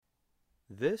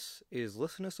This is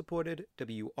listener-supported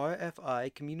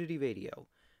WRFI Community Radio.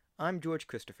 I'm George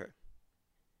Christopher.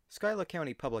 Schuyler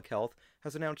County Public Health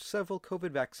has announced several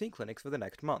COVID vaccine clinics for the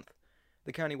next month.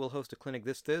 The county will host a clinic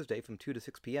this Thursday from 2 to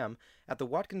 6 p.m. at the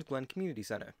Watkins Glen Community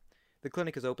Center. The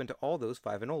clinic is open to all those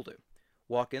 5 and older.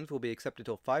 Walk-ins will be accepted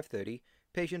till 5:30.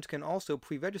 Patients can also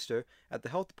pre-register at the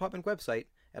health department website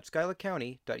at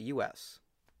schuylercounty.us.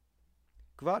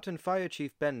 Groton Fire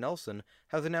Chief Ben Nelson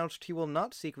has announced he will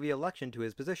not seek re-election to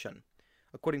his position.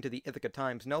 According to the Ithaca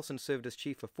Times, Nelson served as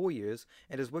chief for 4 years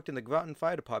and has worked in the Groton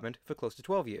Fire Department for close to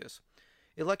 12 years.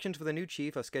 Elections for the new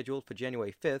chief are scheduled for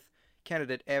January 5th.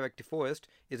 Candidate Eric DeForest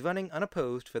is running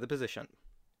unopposed for the position.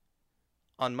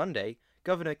 On Monday,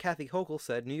 Governor Kathy Hochul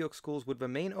said New York schools would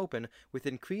remain open with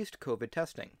increased COVID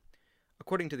testing.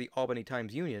 According to the Albany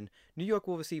Times-Union, New York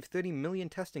will receive 30 million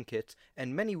testing kits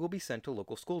and many will be sent to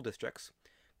local school districts.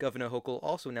 Governor Hochul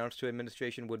also announced her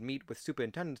administration would meet with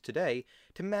superintendents today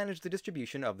to manage the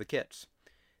distribution of the kits.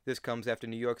 This comes after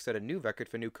New York set a new record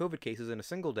for new COVID cases in a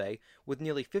single day, with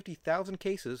nearly 50,000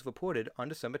 cases reported on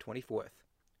December 24th.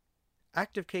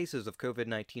 Active cases of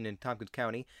COVID-19 in Tompkins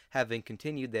County, having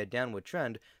continued their downward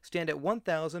trend, stand at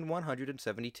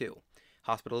 1,172.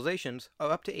 Hospitalizations are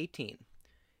up to 18.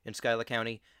 In Schuyler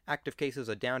County, active cases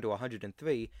are down to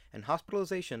 103, and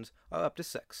hospitalizations are up to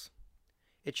 6.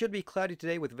 It should be cloudy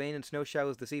today with rain and snow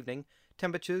showers this evening.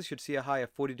 Temperatures should see a high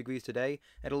of 40 degrees today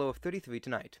and a low of 33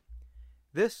 tonight.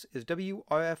 This is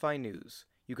WRFI News.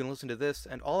 You can listen to this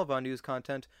and all of our news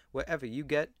content wherever you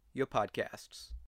get your podcasts.